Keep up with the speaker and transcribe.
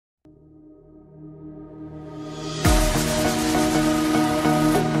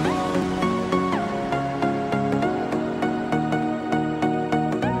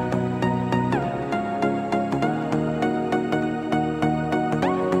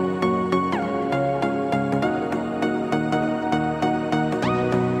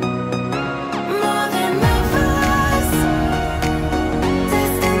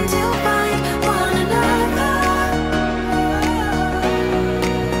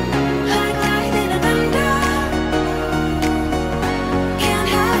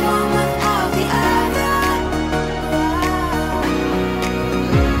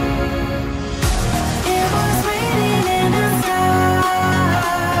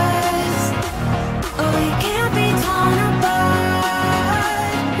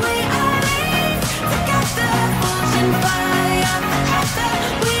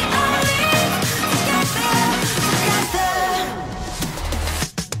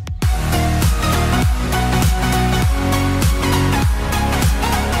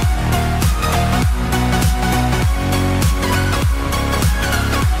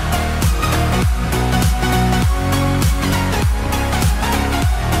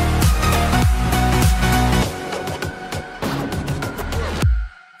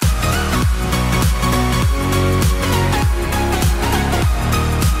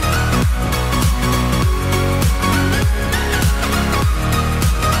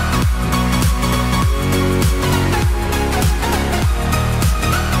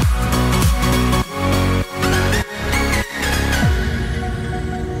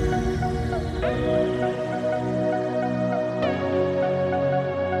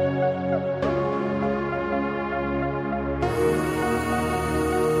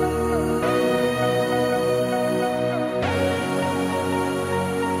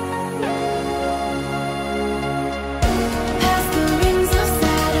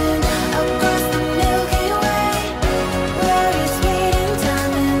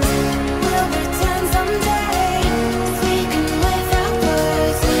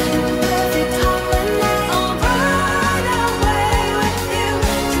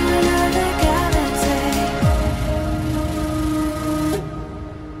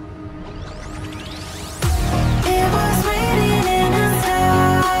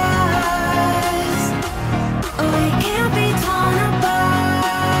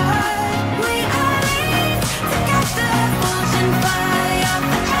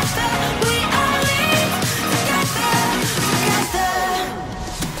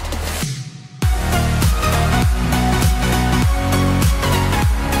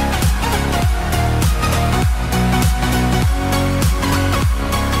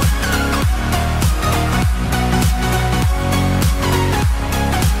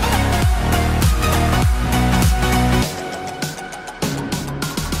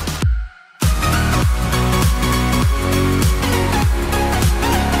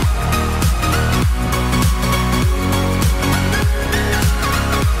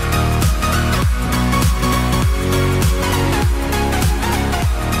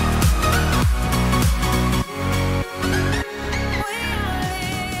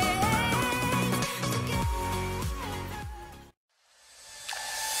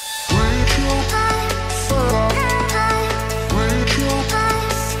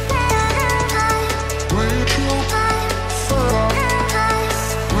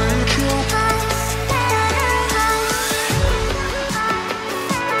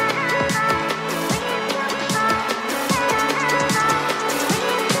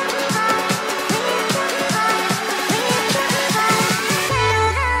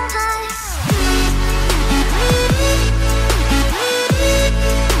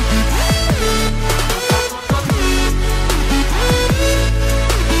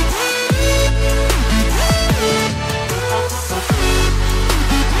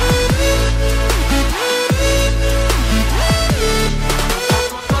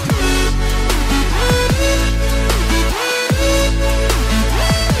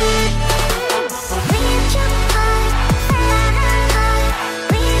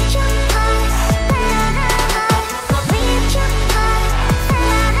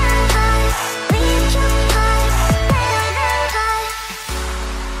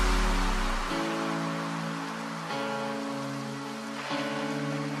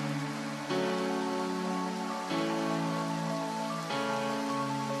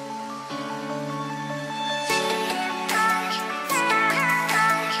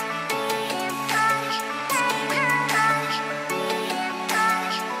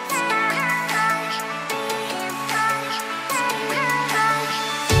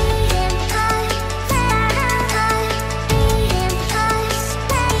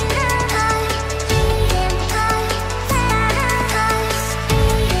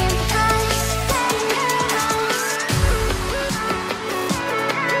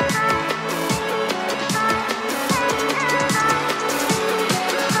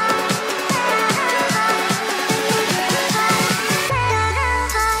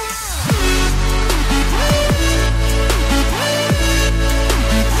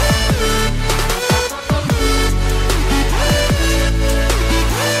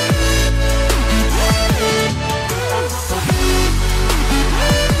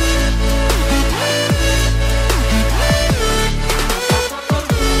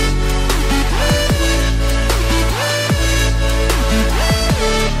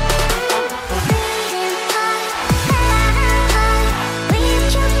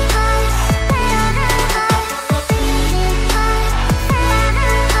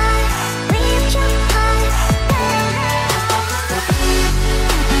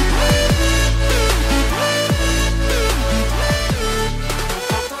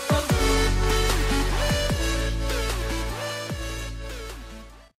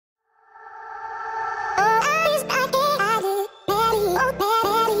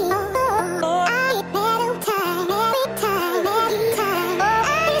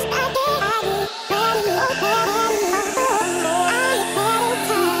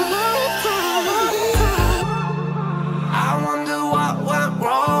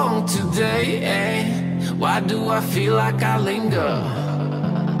Why do I feel like I linger?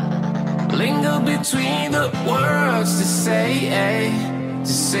 Linger between the words to say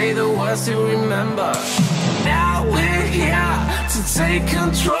the words to remember. Now we're here to take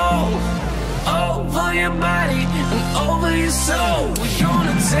control over your body and over your soul. We're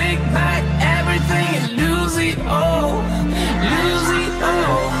gonna take back everything and lose it all. Lose it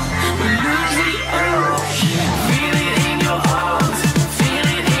all. We lose it all. Feel it in your arms, feel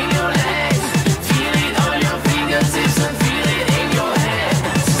it in your legs, feel it on your fingertips and feel it in your head.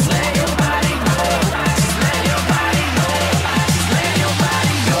 Just let your body go, just let your body go, just let your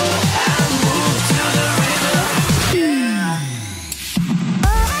body go and move to the rhythm.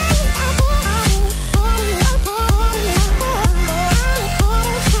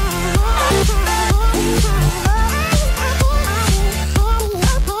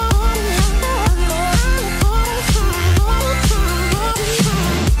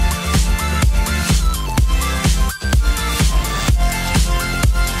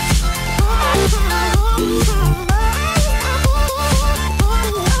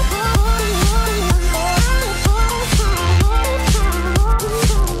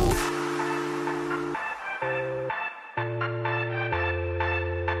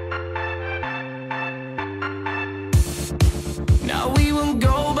 Now we won't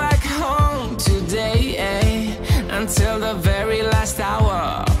go back home today, until the very last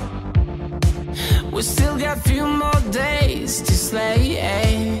hour. We still got a few more days to slay,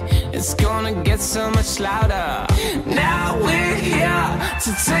 it's gonna get so much louder. Now we're here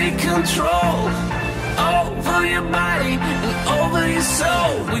to take control over your body and over your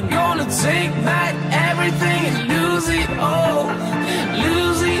soul. We're gonna take back everything and lose it all.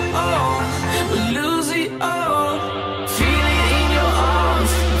 Lose it all, lose it all. Feel it in your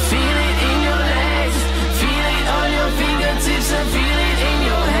arms, feel it in your legs, feel it on your fingertips and feel it in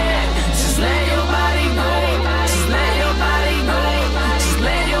your head. Just let your body go, just let your body go, just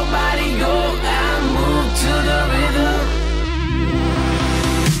let your body go and move to the rhythm.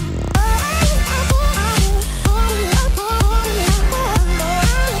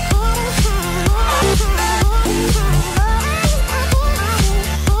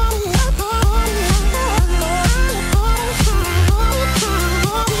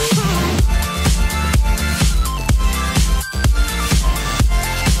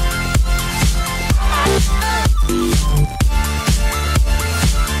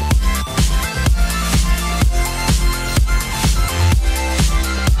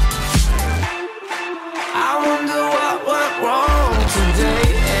 I wonder what went wrong today,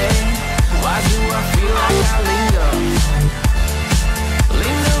 Why do I feel like I linger?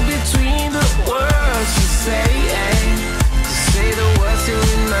 Linger between the words to say the words to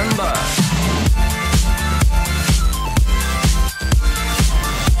remember.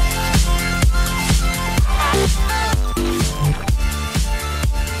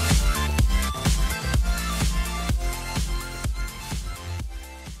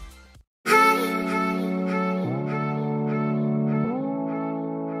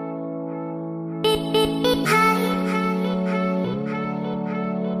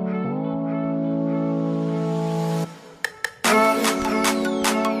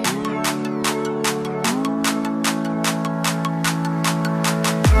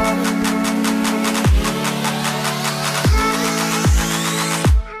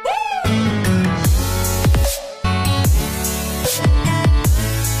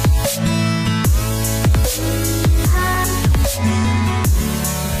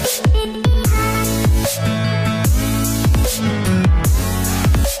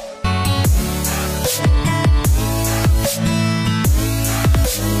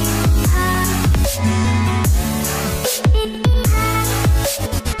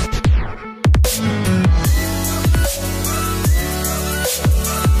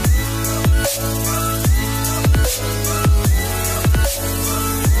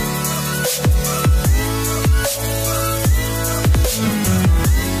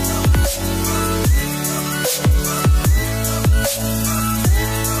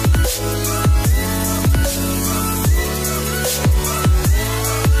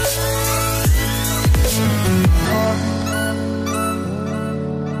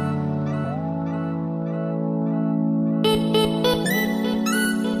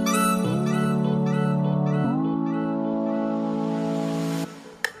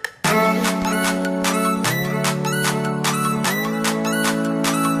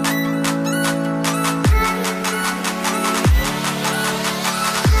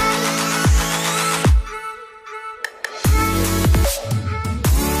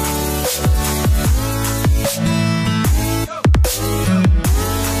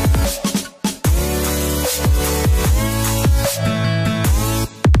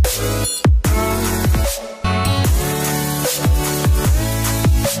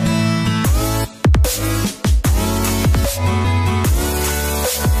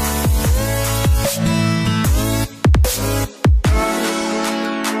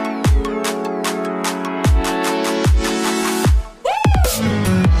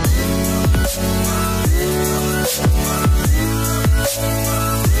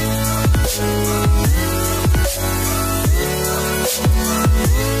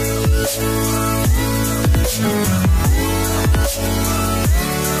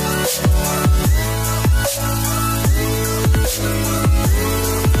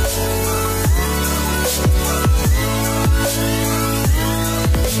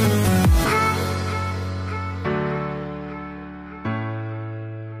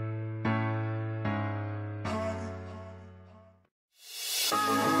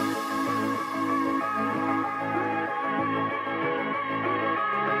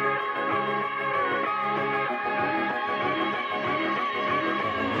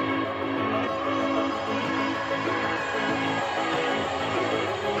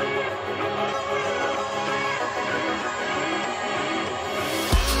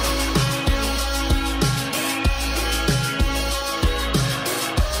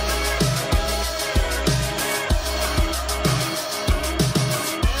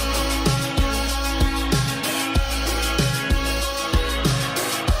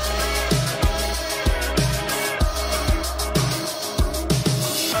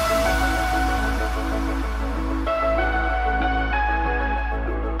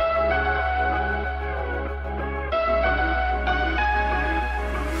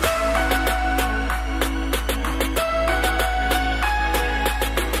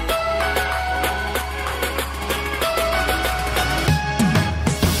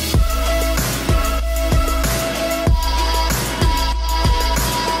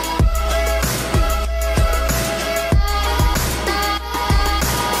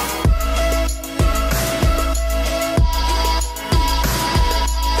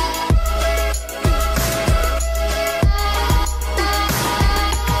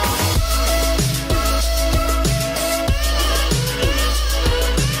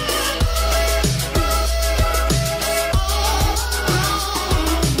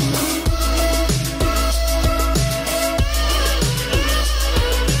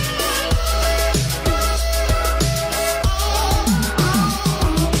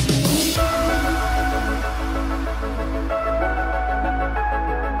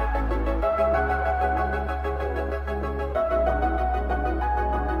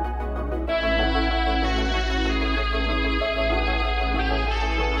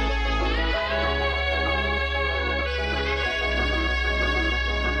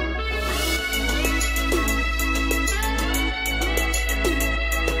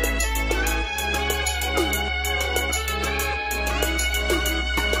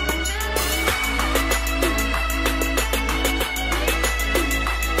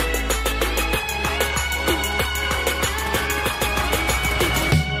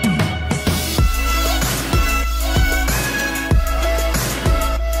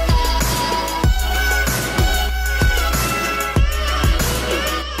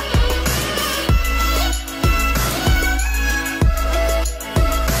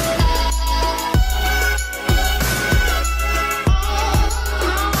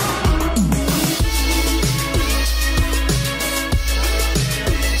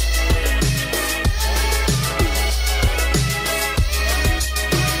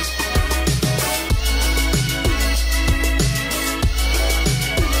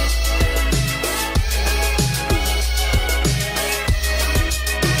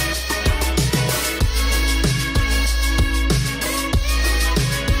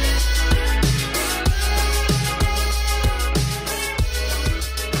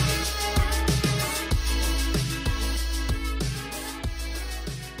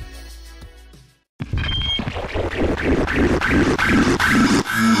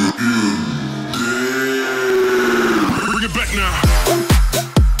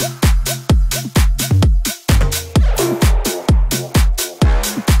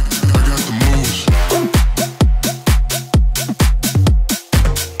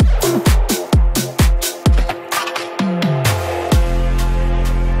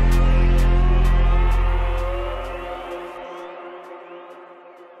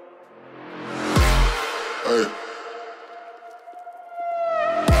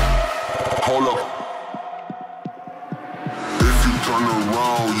 Hold up. If you turn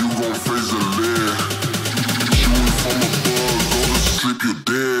around, you gon' face the lead. Shooting from above, go to sleep, you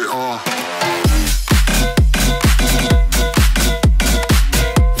dead,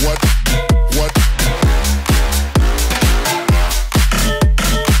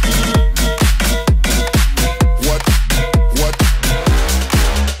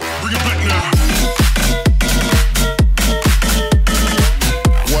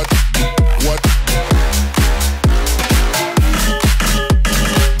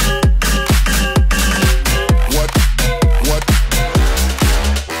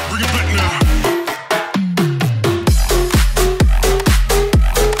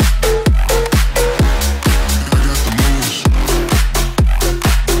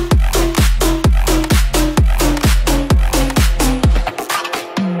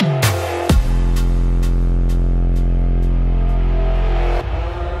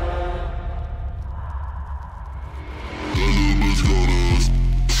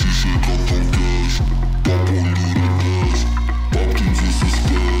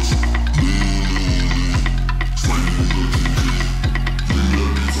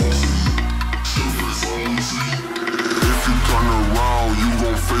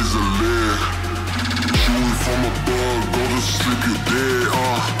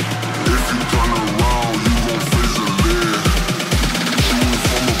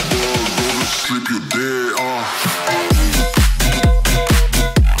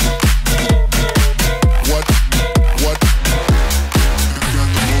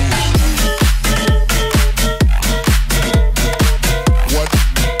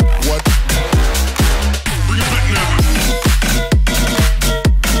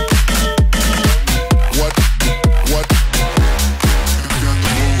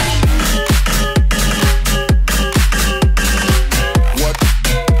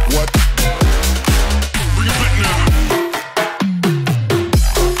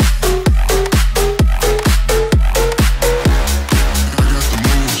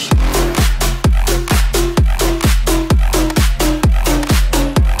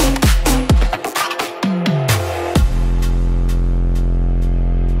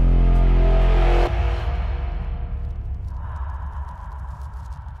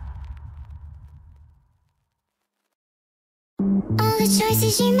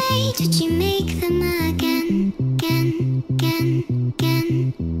 choices you made, would you make them again, again, again,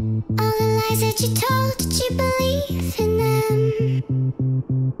 again? All the lies that you told, did you believe in them?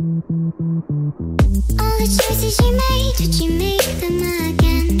 All the choices you made, would you make them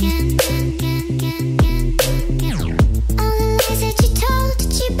again, again, again, again, again, again? All the lies that you told,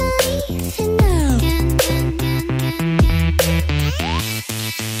 did you believe in them? Again, again, again, again, again.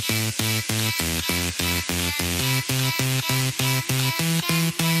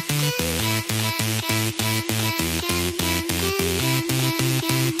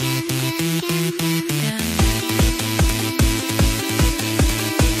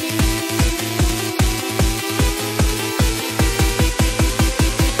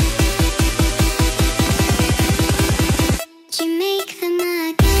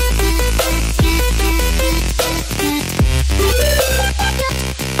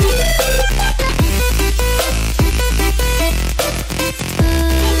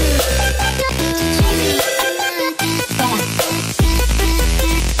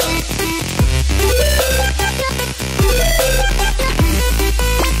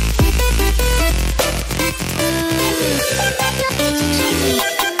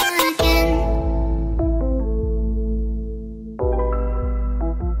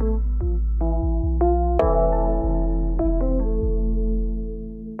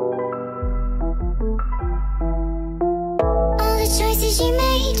 Choices you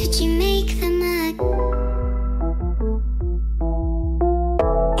made, would you make them again?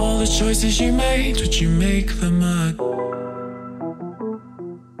 All the choices you made, would you make them again?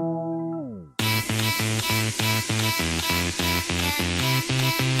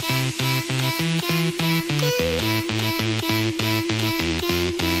 Again, again, again, again.